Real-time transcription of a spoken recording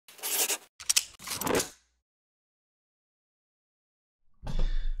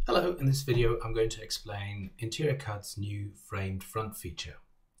Hello, in this video I'm going to explain interiorcad's new framed front feature.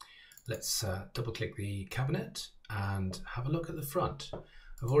 Let's double click the cabinet and have a look at the front.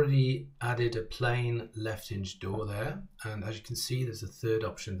 I've already added a plain left hinge door there, and as you can see there's a third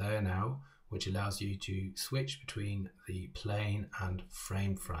option there now which allows you to switch between the plain and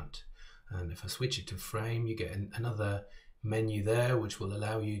frame front. And if I switch it to frame, you get another menu there which will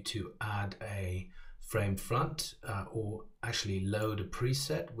allow you to add a framed front or actually load a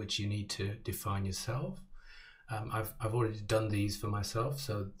preset which you need to define yourself. I've already done these for myself,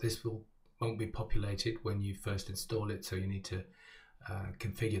 so this won't be populated when you first install it, so you need to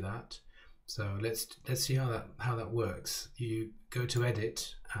configure that. So let's see how that works. You go to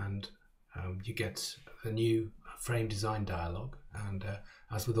edit and you get the new frame design dialog, and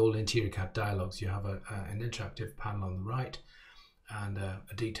as with all interiorcad dialogs, you have an interactive panel on the right and a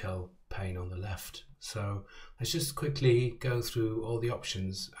detail pane on the left. So let's just quickly go through all the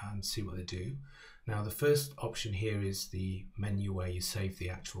options and see what they do. Now the first option here is the menu where you save the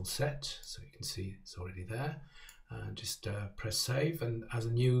actual set, so you can see it's already there. Just press save, and as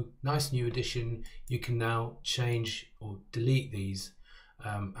a nice new addition you can now change or delete these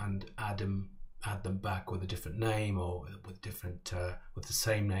and add them back with a different name or with the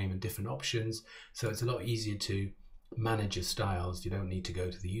same name and different options. So it's a lot easier to manage your styles. You don't need to go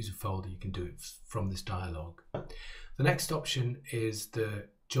to the user folder, you can do it from this dialog. The next option is the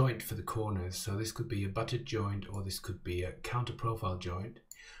joint for the corners. So this could be a butted joint or this could be a counter profile joint.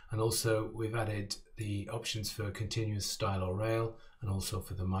 And also we've added the options for continuous style or rail, and also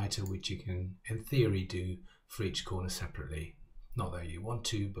for the mitre, which you can in theory do for each corner separately. Not that you want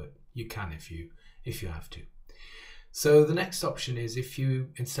to, but you can if you have to. So the next option is if you,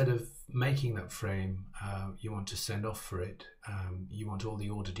 instead of making that frame, you want to send off for it, you want all the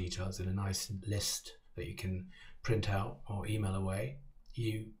order details in a nice list that you can print out or email away,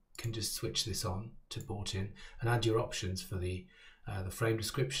 you can just switch this on to bought in and add your options for the frame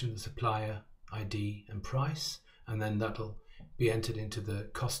description, the supplier ID and price, and then that'll be entered into the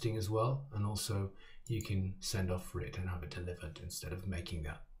costing as well, and also you can send off for it and have it delivered instead of making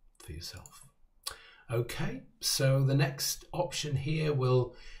that for yourself. Okay, so the next option here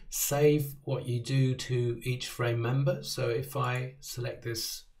will save what you do to each frame member. So if I select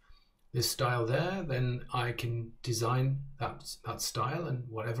this style there, then I can design that style, and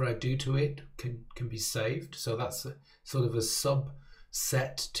whatever I do to it can be saved. So that's a sort of a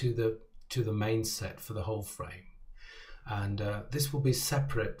subset to the main set for the whole frame. And this will be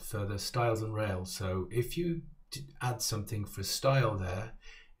separate for the styles and rails. So if you add something for style there,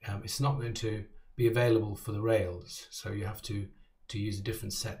 it's not going to be available for the rails, so you have to use a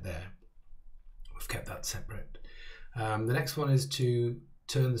different set there. We've kept that separate. The next one is to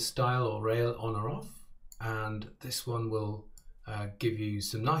turn the style or rail on or off, and this one will give you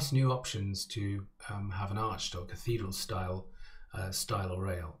some nice new options to have an arched or cathedral style or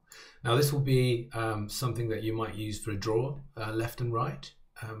rail. Now this will be something that you might use for a drawer, left and right.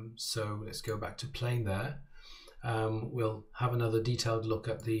 So let's go back to plain there. We'll have another detailed look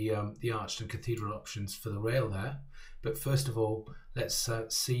at the arched and cathedral options for the rail there. But first of all, let's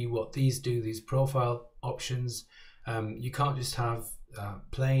see what these do, these profile options. You can't just have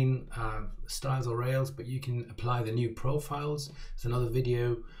plain styles or rails, but you can apply the new profiles. There's another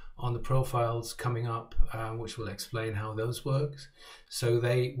video on the profiles coming up which will explain how those work. So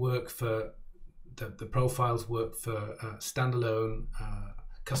they work for, the profiles work for standalone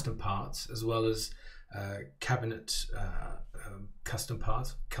custom parts, as well as cabinet custom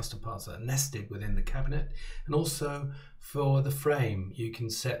parts that are nested within the cabinet, and also for the frame you can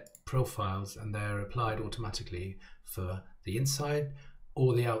set profiles and they're applied automatically for the inside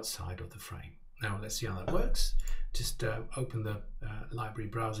or the outside of the frame. Now let's see how that works. Just open the library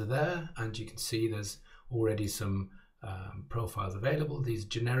browser there, and you can see there's already some profiles available. These are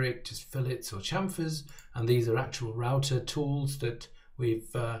generic, just fillets or chamfers, and these are actual router tools that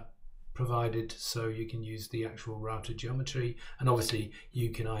we've provided, so you can use the actual router geometry, and obviously you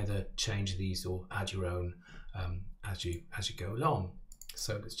can either change these or add your own as you go along.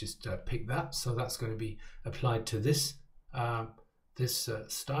 So let's just pick that. So that's going to be applied to this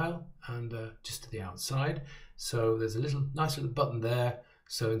style and just to the outside. So there's a nice little button there,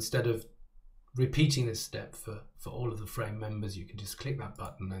 so instead of repeating this step for all of the frame members, you can just click that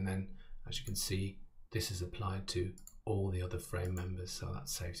button, and then as you can see this is applied to all the other frame members, so that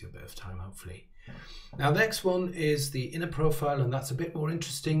saves you a bit of time hopefully. Now the next one is the inner profile, and that's a bit more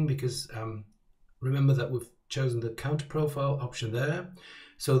interesting because remember that we've chosen the counter profile option there,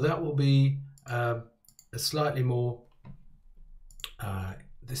 so that will be a slightly more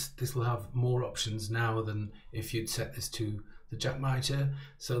this will have more options now than if you'd set this to jack mitre.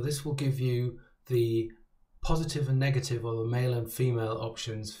 So this will give you the positive and negative, or the male and female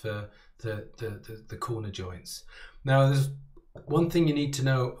options for the corner joints. Now there's one thing you need to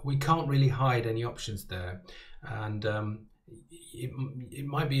know: we can't really hide any options there, and it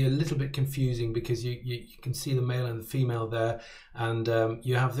might be a little bit confusing because you can see the male and the female there, and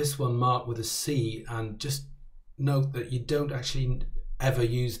you have this one marked with a C, and just note that you don't actually ever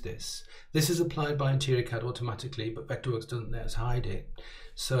use this. This is applied by interiorcad automatically, but Vectorworks doesn't let us hide it.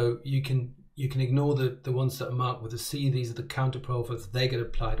 So you can ignore the ones that are marked with a C. These are the counter profiles, they get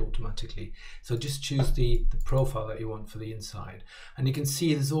applied automatically. So just choose the profile that you want for the inside. And you can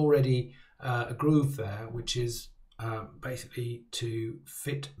see there's already a groove there, which is basically to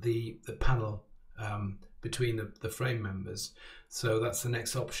fit the panel between the frame members. So that's the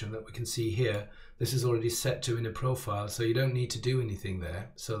next option that we can see here. This is already set to inner profile, so you don't need to do anything there.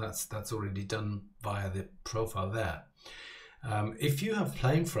 So that's already done via the profile there. If you have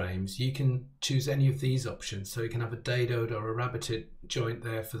plain frames, you can choose any of these options. So you can have a dadoed or a rabbited joint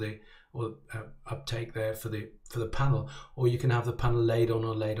there for the uptake there for the panel, or you can have the panel laid on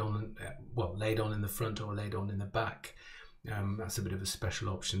or laid on, well, laid on in the front or laid on in the back. That's a bit of a special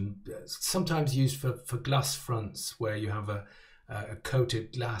option, sometimes used for glass fronts where you have a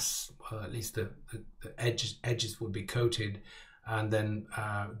coated glass, well, at least the edges would be coated and then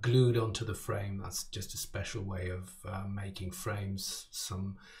glued onto the frame. That's just a special way of making frames.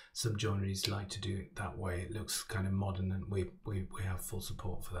 Some joineries like to do it that way. It looks kind of modern, and we have full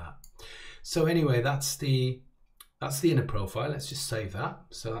support for that. So anyway, that's the inner profile. Let's just save that.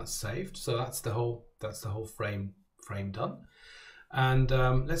 So that's saved. So that's the whole frame done. And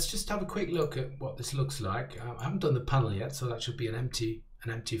let's just have a quick look at what this looks like. I haven't done the panel yet, so that should be an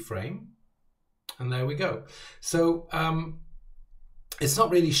empty frame. And there we go. So it's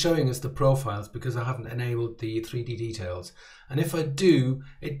not really showing us the profiles because I haven't enabled the 3D details. And if I do,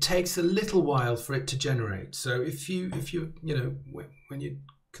 it takes a little while for it to generate. So if you know, when you're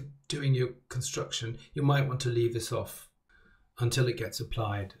doing your construction, you might want to leave this off until it gets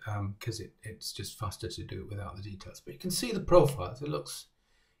applied, because it's just faster to do it without the details. But you can see the profiles. It looks,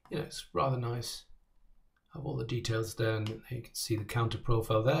 you know, it's rather nice. Have all the details there, and you can see the counter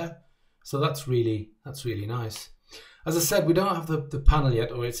profile there. So that's really nice. As I said, we don't have the panel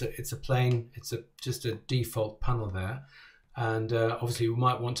yet, or it's a plain, just a default panel there. And obviously we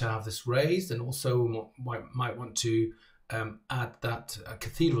might want to have this raised, and also we might want to add that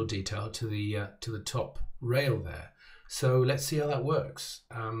cathedral detail to the top rail there. So let's see how that works.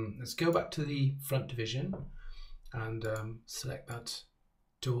 Let's go back to the front division and select that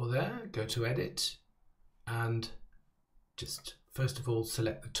door there, go to edit, and just first of all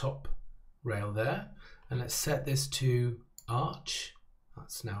select the top rail there, and let's set this to arch.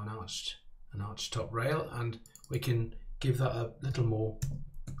 That's now an arched top rail, and we can give that a little more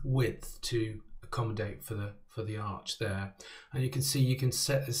width to accommodate for the arch there. And you can see you can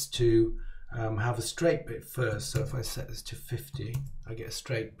set this to have a straight bit first. So if I set this to 50, I get a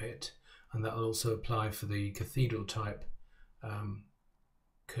straight bit, and that will also apply for the cathedral type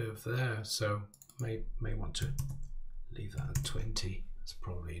curve there. So may want to leave that at 20. That's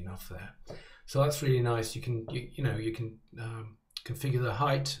probably enough there. So that's really nice. You can you can configure the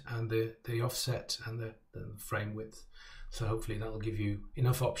height and the offset and the frame width. So hopefully that will give you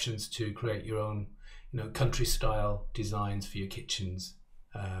enough options to create your own, you know, country style designs for your kitchens,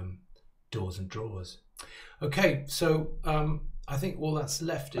 doors and drawers. Okay, so I think all that's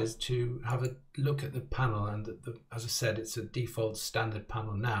left is to have a look at the panel, and as I said, it's a default standard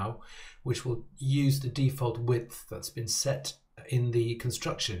panel now, which will use the default width that's been set in the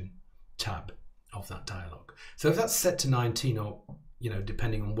construction tab of that dialog. So if that's set to 19, or you know,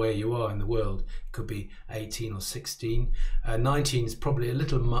 depending on where you are in the world, it could be 18 or 16. 19 is probably a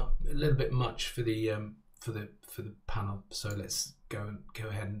little bit much for the panel. So let's go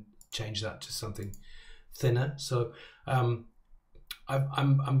ahead and change that to something thinner. So I'm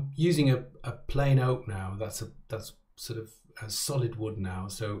using a plain oak now. That's sort of a solid wood now.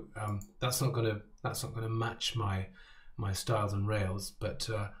 So that's not gonna match my stiles and rails. But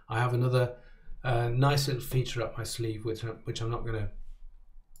I have another nice little feature up my sleeve, which I'm not going to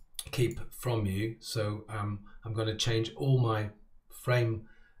keep from you. So I'm going to change all my frame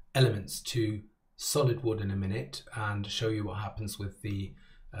elements to solid wood in a minute, and show you what happens with the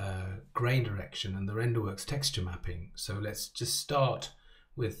grain direction and the RenderWorks texture mapping. So let's just start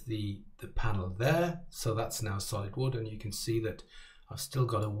with the panel there. So that's now solid wood, and you can see that I've still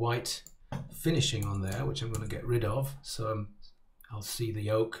got a white finishing on there, which I'm going to get rid of. So I'll see the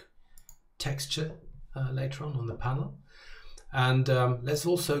oak texture later on the panel. And let's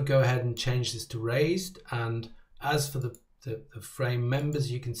also go ahead and change this to raised. And as for the frame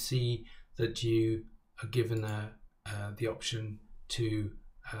members, you can see that you are given the option to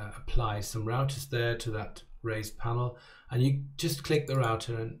apply some routers there to that raised panel, and you just click the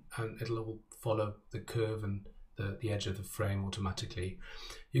router and it'll follow the curve and the edge of the frame automatically.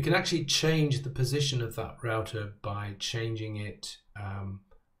 You can actually change the position of that router by changing it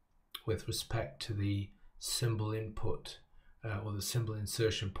with respect to the symbol input or the symbol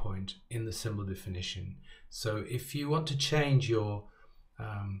insertion point in the symbol definition. So if you want to change your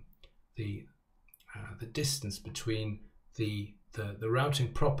the distance between the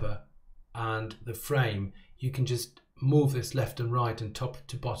routing proper and the frame, you can just move this left and right and top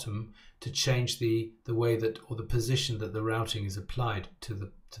to bottom to change the way that, or the position that the routing is applied to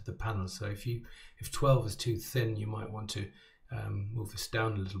the panel. So if 12 is too thin, you might want to move this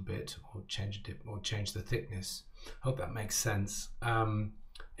down a little bit, or change the thickness. Hope that makes sense.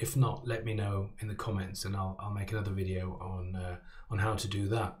 If not, let me know in the comments, and I'll make another video on how to do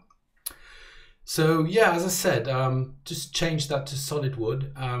that. So yeah, as I said, just change that to solid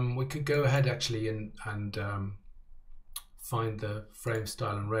wood. We could go ahead actually and find the frame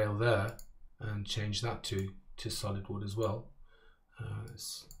style and rail there and change that to solid wood as well.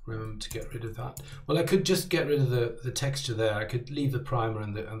 Let's remember to get rid of that. Well, I could just get rid of the texture there. I could leave the primer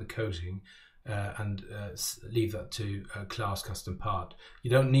and the coating and leave that to class custom part.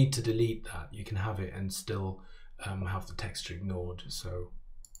 You don't need to delete that. You can have it and still have the texture ignored. So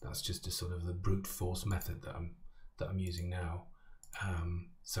that's just a sort of the brute force method that I'm using now.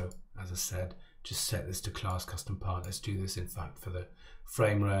 So as I said, just set this to class custom part. Let's do this in fact for the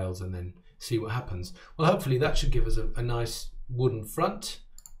frame rails and then see what happens. Well, hopefully that should give us a nice wooden front,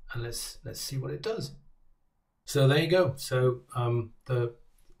 and let's see what it does. So there you go. So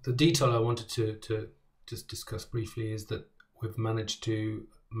the detail I wanted to just discuss briefly is that we've managed to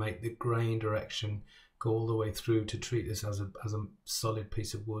make the grain direction go all the way through to treat this as a solid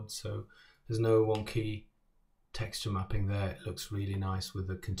piece of wood. So there's no wonky texture mapping there. It looks really nice with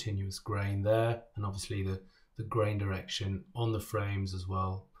the continuous grain there, and obviously the grain direction on the frames as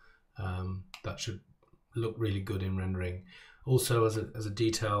well. That should look really good in rendering. Also, as a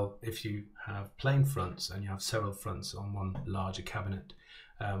detail, if you have plain fronts and you have several fronts on one larger cabinet,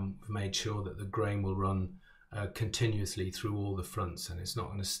 we've made sure that the grain will run continuously through all the fronts, and it's not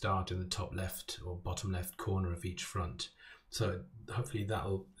going to start in the top left or bottom left corner of each front. So hopefully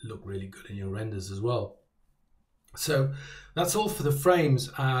that'll look really good in your renders as well. So that's all for the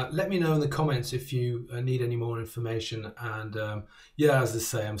frames. Let me know in the comments if you need any more information, and yeah, as I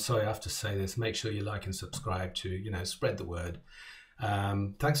say, I'm sorry I have to say this, make sure you like and subscribe to spread the word.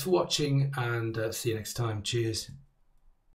 Thanks for watching, and see you next time. Cheers.